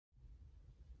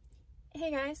Hey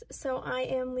guys, so I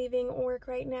am leaving work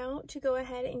right now to go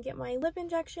ahead and get my lip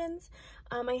injections.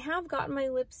 I have gotten my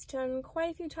lips done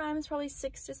quite a few times, probably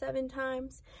 6 to 7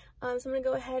 times. So I'm going to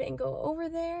go ahead and go over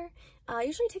there.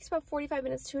 Usually it takes about 45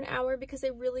 minutes to an hour because they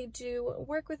really do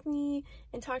work with me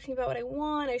and talk to me about what I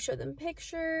want. I show them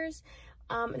pictures.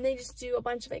 And they just do a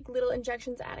bunch of like little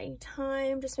injections at a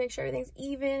time just to make sure everything's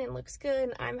even and looks good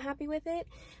and I'm happy with it.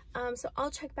 So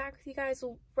I'll check back with you guys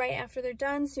right after they're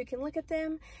done so you can look at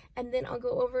them, and then I'll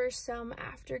go over some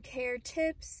aftercare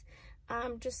tips,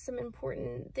 just some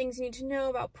important things you need to know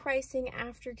about pricing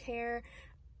aftercare,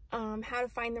 how to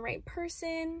find the right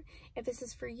person, if this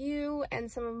is for you,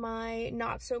 and some of my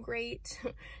not so great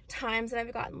times that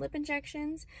I've gotten lip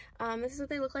injections. This is what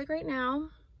they look like right now.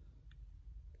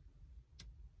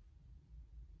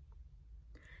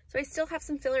 So I still have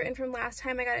some filler in from last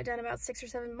time. I got it done about 6 or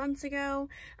 7 months ago.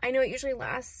 I know it usually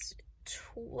lasts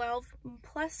 12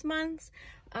 plus months,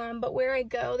 but where I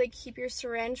go, they keep your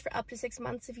syringe for up to 6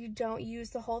 months if you don't use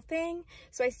the whole thing.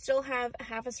 So I still have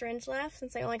half a syringe left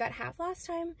since I only got half last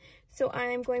time. So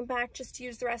I'm going back just to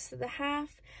use the rest of the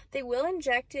half. They will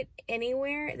inject it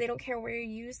anywhere. They don't care where you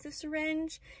use the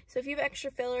syringe. So if you have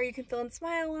extra filler, you can fill in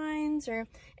smile lines or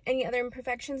any other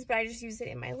imperfections, but I just use it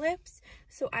in my lips.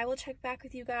 So I will check back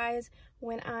with you guys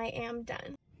when I am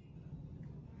done.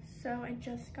 So I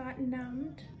just got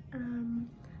numbed.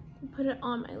 Put it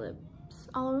on my lips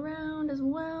all around as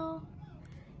well.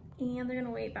 And they're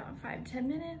gonna wait about 5 to 10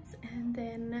 minutes, and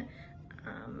then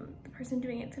the person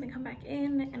doing it's gonna come back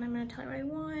in and I'm gonna tell her what I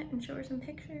want and show her some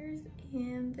pictures,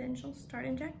 and then she'll start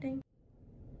injecting.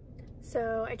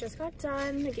 So I just got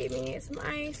done. They gave me some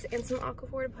ice and some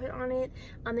Aquaphor to put on it.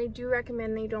 They do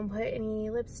recommend they don't put any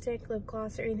lipstick, lip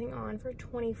gloss, or anything on for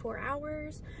 24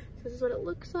 hours. So this is what it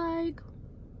looks like.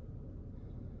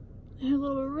 I have a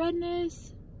little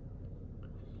redness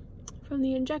from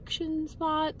the injection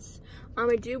spots.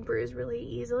 I do bruise really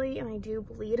easily and I do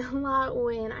bleed a lot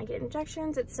when I get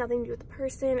injections. It's nothing to do with the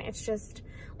person. It's just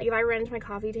like if I run into my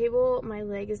coffee table, my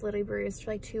leg is literally bruised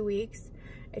for like 2 weeks.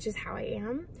 It's just how I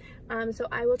am. So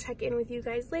I will check in with you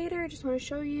guys later. Just want to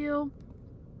show you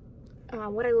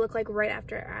what I look like right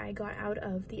after I got out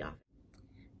of the office.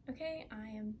 Okay, I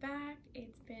am back.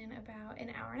 It's been about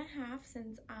an hour and a half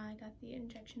since I got the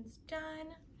injections done.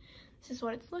 This is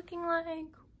what it's looking like. I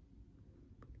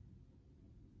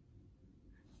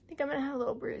think I'm gonna have a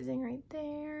little bruising right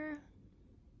there.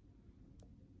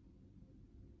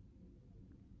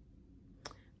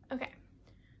 Okay,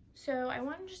 so I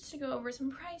wanted just to go over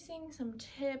some pricing, some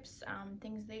tips,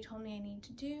 things they told me I need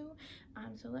to do.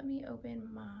 So let me open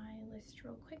my list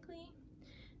real quickly.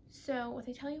 So what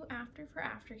they tell you for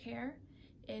aftercare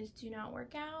is do not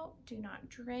work out, do not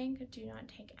drink, do not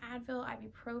take Advil,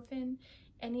 ibuprofen,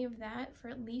 any of that for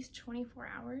at least 24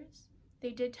 hours.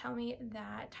 They did tell me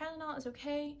that Tylenol is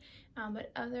okay,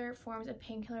 but other forms of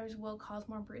painkillers will cause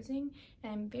more bruising,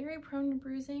 and I'm very prone to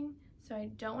bruising, so I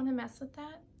don't want to mess with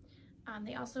that.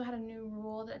 They also had a new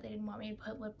rule that they didn't want me to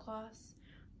put lip gloss,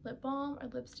 lip balm, or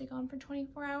lipstick on for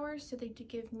 24 hours, so they did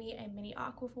give me a mini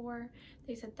Aquaphor.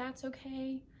 They said that's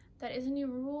okay. That is a new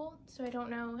rule, so I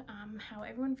don't know how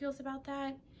everyone feels about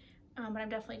that, but I'm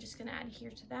definitely just gonna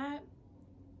adhere to that.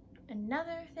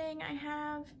 Another thing I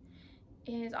have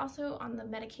is also on the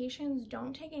medications,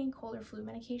 don't take any cold or flu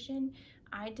medication.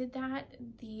 I did that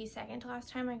the second to last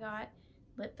time I got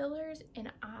lip fillers,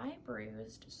 and I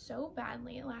bruised so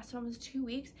badly. It lasted almost 2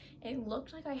 weeks. It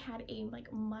looked like I had a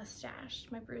mustache.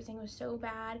 My bruising was so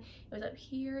bad. It was up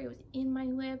here, it was in my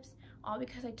lips, all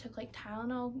because I took like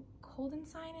Tylenol cold and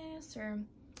sinus or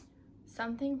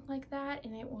something like that,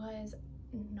 and it was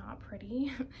not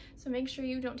pretty. So make sure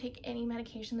you don't take any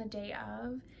medication the day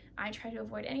of. I try to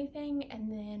avoid anything,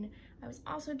 and then I was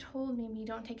also told maybe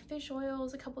don't take fish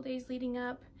oils a couple days leading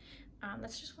up.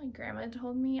 That's just what my grandma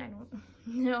told me. I don't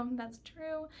know if that's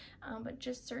true, but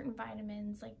just certain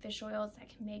vitamins like fish oils that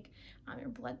can make your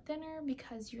blood thinner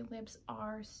because your lips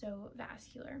are so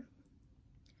vascular.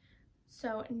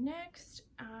 So next,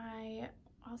 I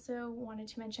also wanted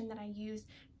to mention that I use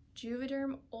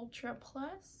Juvaderm Ultra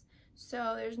Plus.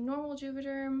 So there's normal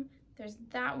Juvaderm, there's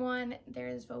that one,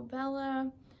 there's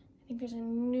Vobella, I think there's a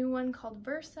new one called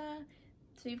Versa.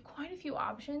 So you have quite a few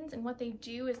options, and what they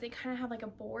do is they kind of have like a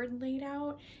board laid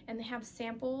out, and they have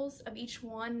samples of each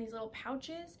one in these little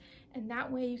pouches, and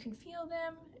that way you can feel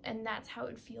them, and that's how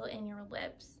it would feel in your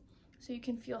lips. So you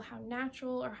can feel how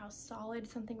natural or how solid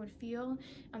something would feel.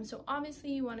 So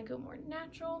obviously you want to go more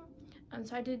natural.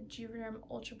 So I did Juvaderm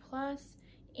Ultra Plus,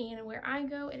 and where I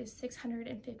go, it is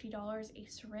 $650 a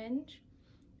syringe.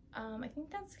 I think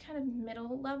that's kind of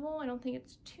middle level. I don't think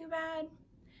it's too bad.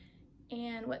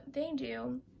 And what they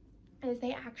do is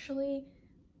they actually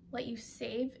let you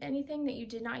save anything that you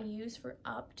did not use for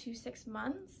up to 6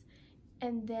 months,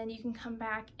 and then you can come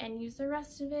back and use the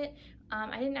rest of it.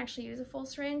 I didn't actually use a full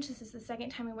syringe. This is the second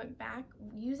time I went back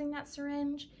using that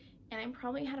syringe, and I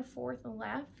probably had a fourth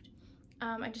left.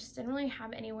 I just didn't really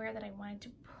have anywhere that I wanted to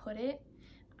put it,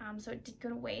 so it did go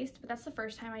to waste, but that's the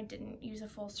first time I didn't use a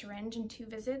full syringe in 2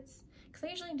 visits, because I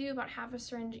usually do about half a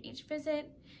syringe each visit,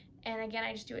 and again,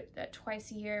 I just do it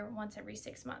twice a year, once every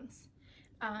 6 months.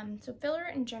 So filler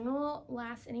in general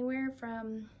lasts anywhere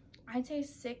from, I'd say,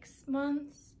 6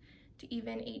 months to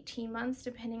even 18 months,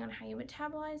 depending on how you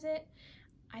metabolize it.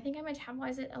 I think I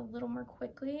metabolize it a little more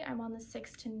quickly. I'm on the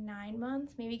 6 to 9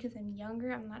 months, maybe because I'm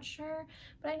younger, I'm not sure,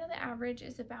 but I know the average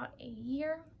is about a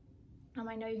year.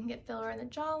 I know you can get filler in the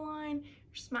jawline,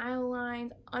 smile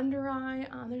lines, under eye.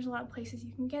 There's a lot of places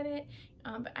you can get it,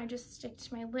 but I just stick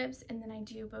to my lips, and then I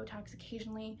do Botox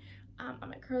occasionally on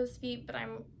my crow's feet, but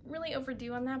I'm really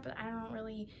overdue on that, but I don't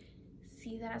really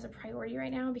see that as a priority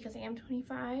right now because I am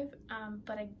 25,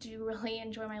 but I do really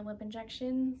enjoy my lip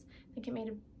injections. I think it made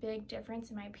a big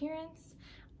difference in my appearance.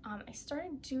 I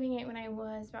started doing it when I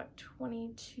was about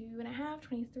 22 and a half,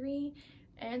 23,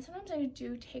 and sometimes I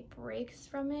do take breaks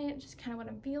from it, just kind of what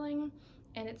I'm feeling,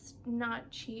 and it's not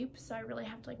cheap, so I really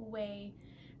have to like weigh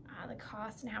the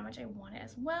cost and how much I want it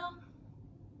as well.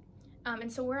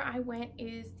 And so where I went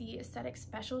is the Aesthetic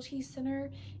Specialty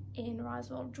Center in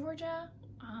Roswell, Georgia.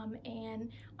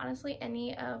 And honestly,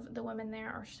 any of the women there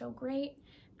are so great.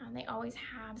 They always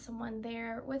have someone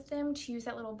there with them to use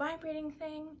that little vibrating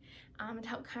thing to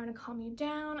help kind of calm you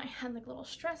down. I had like a little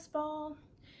stress ball.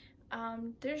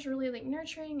 There's really like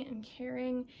nurturing and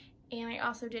caring. And I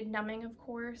also did numbing, of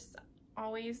course.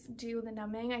 Always do the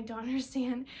numbing. I don't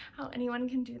understand how anyone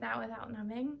can do that without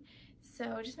numbing.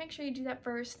 So just make sure you do that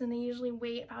first. Then they usually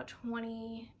wait about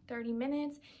 20-30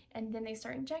 minutes, and then they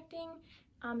start injecting.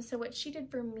 So what she did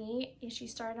for me is she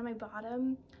started on my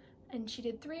bottom, and she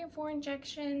did 3 or 4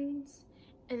 injections,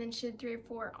 and then she did 3 or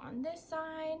 4 on this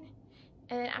side.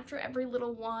 And then after every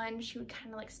little one, she would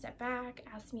kind of like step back,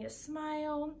 ask me to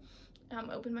smile,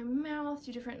 open my mouth,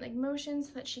 do different like motions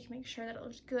so that she can make sure that it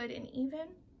looks good and even.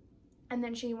 And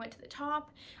then she went to the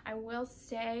top. I will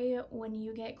say, when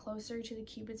you get closer to the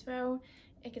Cupid's bow,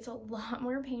 it gets a lot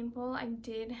more painful. I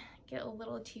did get a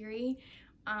little teary,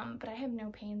 but I have no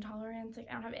pain tolerance. Like,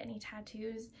 I don't have any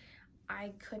tattoos.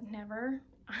 I could never.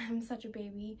 I'm such a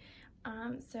baby.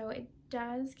 So it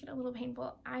does get a little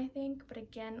painful, I think, but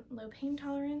again, low pain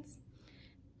tolerance.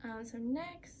 So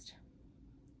next,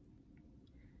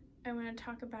 I want to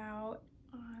talk about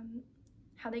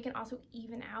how they can also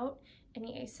even out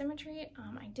any asymmetry.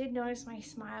 I did notice my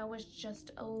smile was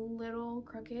just a little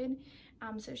crooked,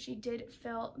 so she did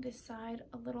fill this side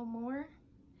a little more,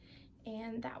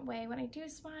 and that way when I do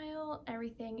smile,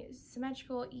 everything is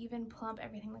symmetrical, even, plump,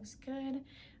 everything looks good.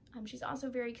 She's also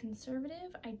very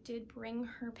conservative. I did bring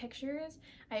her pictures.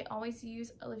 I always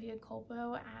use Olivia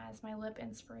Culpo as my lip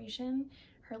inspiration.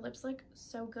 Her lips look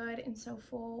so good and so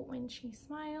full when she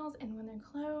smiles and when they're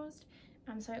closed.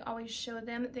 So I always show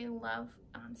them. They love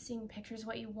seeing pictures of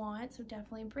what you want, so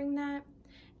definitely bring that.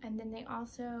 And then they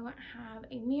also have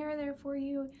a mirror there for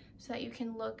you so that you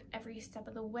can look every step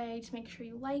of the way to make sure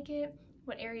you like it,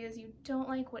 what areas you don't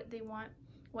like, what you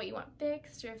want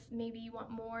fixed, or if maybe you want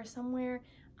more somewhere.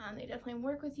 They definitely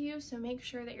work with you, so make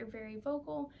sure that you're very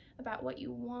vocal about what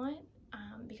you want,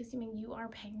 because I mean, you are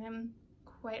paying them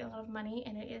quite a lot of money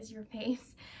and it is your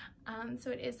face,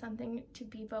 so it is something to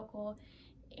be vocal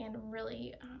and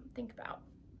really think about.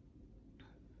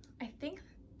 I think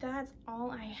that's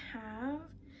all I have.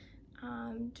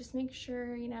 Just make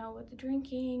sure, you know, with the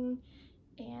drinking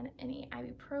and any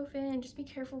ibuprofen, just be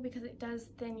careful because it does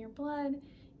thin your blood.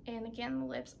 And again, the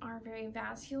lips are very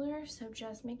vascular, so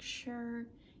just make sure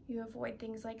you avoid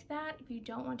things like that if you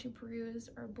don't want to bruise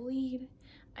or bleed.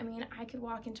 I mean, I could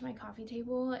walk into my coffee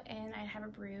table and I'd have a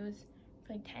bruise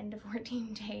for like 10 to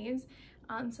 14 days.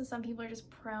 So some people are just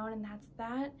prone, and that's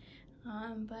that.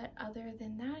 But other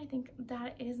than that, I think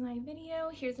that is my video.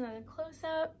 Here's another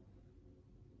close-up.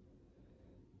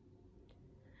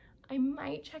 I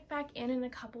might check back in a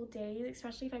couple days,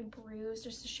 especially if I bruise,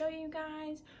 just to show you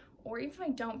guys, or even if I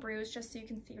don't bruise, just so you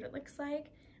can see what it looks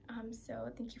like. So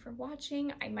thank you for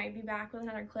watching. I might be back with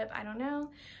another clip, I don't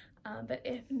know. But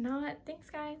if not, thanks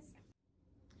guys.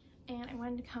 And I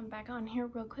wanted to come back on here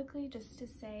real quickly just to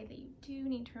say that you do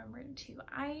need to remember to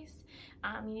ice.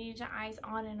 You need to ice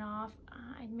on and off.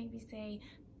 I'd maybe say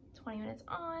 20 minutes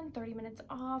on, 30 minutes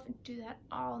off. Do that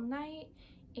all night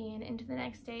and into the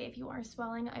next day. If you are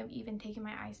swelling, I've even taken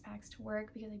my ice packs to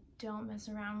work because I don't mess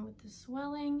around with the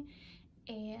swelling.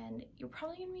 and you're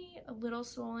probably gonna be a little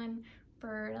swollen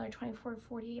for another 24 to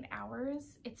 48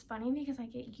 hours. It's funny because I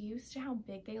get used to how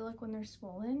big they look when they're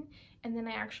swollen, and then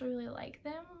I actually really like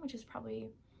them, which is probably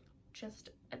just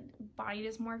a body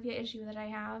dysmorphia issue that I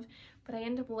have, but I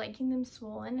end up liking them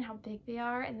swollen and how big they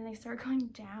are, and then they start going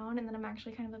down, and then I'm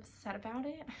actually kind of upset about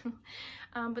it.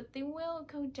 But they will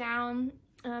go down.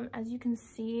 As you can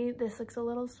see, this looks a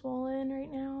little swollen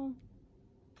right now.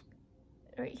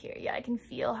 Right here, yeah, I can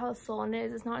feel how swollen it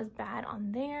is. It's not as bad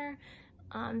on there.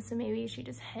 So maybe she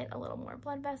just hit a little more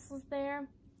blood vessels there.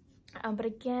 But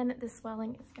again, the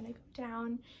swelling is gonna go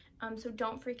down. So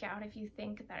don't freak out if you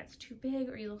think that it's too big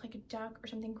or you look like a duck or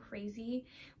something crazy.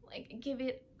 Like, give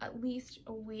it at least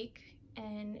a week,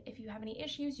 and if you have any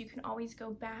issues, you can always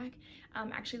go back.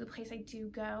 Actually, the place I do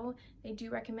go, they do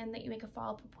recommend that you make a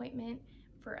follow-up appointment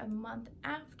for a month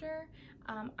after.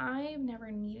 I've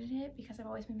never needed it because I've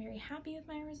always been very happy with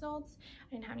my results.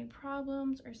 I didn't have any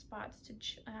problems or spots to,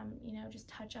 you know, just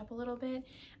touch up a little bit.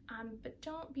 But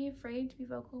don't be afraid to be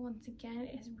vocal. Once again,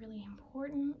 it is really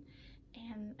important.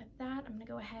 And at that, I'm gonna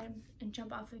go ahead and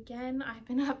jump off again. I've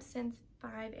been up since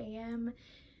 5 a.m.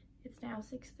 It's now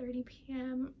 6:30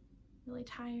 p.m. Really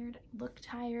tired, look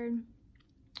tired.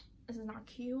 This is not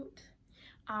cute.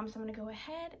 So I'm gonna go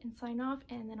ahead and sign off,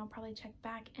 and then I'll probably check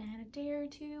back in a day or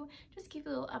two, just give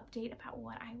you a little update about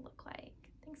what I look like.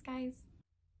 Thanks, guys.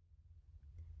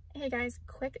 Hey guys,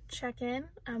 quick check-in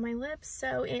on my lips.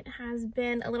 So it has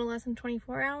been a little less than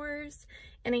 24 hours,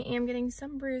 and I am getting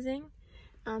some bruising.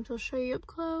 So I'll show you up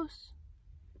close.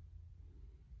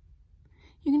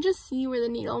 You can just see where the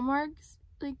needle marks,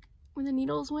 like where the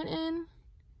needles went in,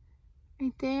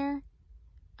 right there.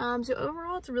 So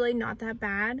overall, it's really not that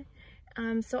bad.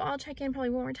 So I'll check in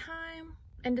probably one more time.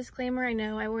 And disclaimer, I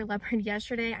know I wore leopard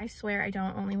yesterday. I swear I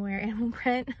don't only wear animal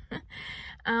print.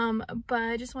 But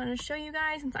I just wanted to show you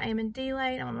guys, since I am in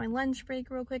daylight, I'm on my lunch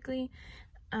break real quickly.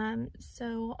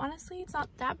 So honestly, it's not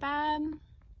that bad.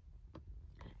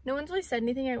 No one's really said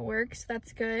anything at work, so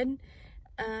that's good.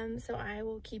 So I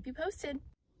will keep you posted.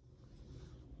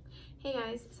 Hey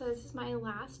guys, so this is my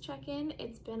last check-in.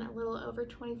 It's been a little over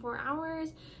 24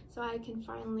 hours, so I can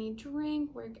finally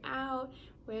drink, work out,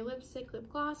 wear lipstick, lip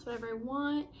gloss, whatever I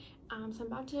want. So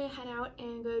I'm about to head out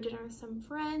and go to dinner with some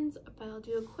friends, but I'll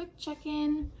do a quick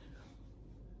check-in.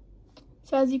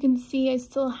 So as you can see, I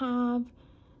still have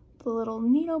the little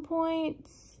needle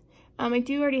points. I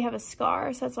do already have a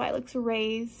scar, so that's why it looks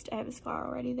raised. I have a scar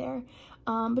already there.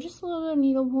 But just a little bit of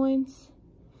needle points.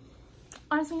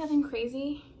 Honestly, nothing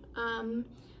crazy.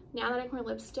 Now that I can wear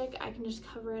lipstick, I can just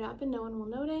cover it up and no one will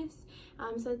notice.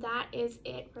 So that is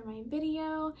it for my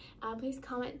video. Please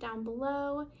comment down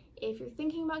below if you're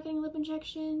thinking about getting lip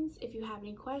injections, if you have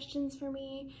any questions for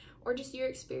me, or just your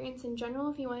experience in general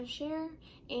if you want to share.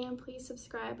 And please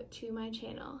subscribe to my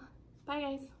channel. Bye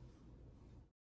guys.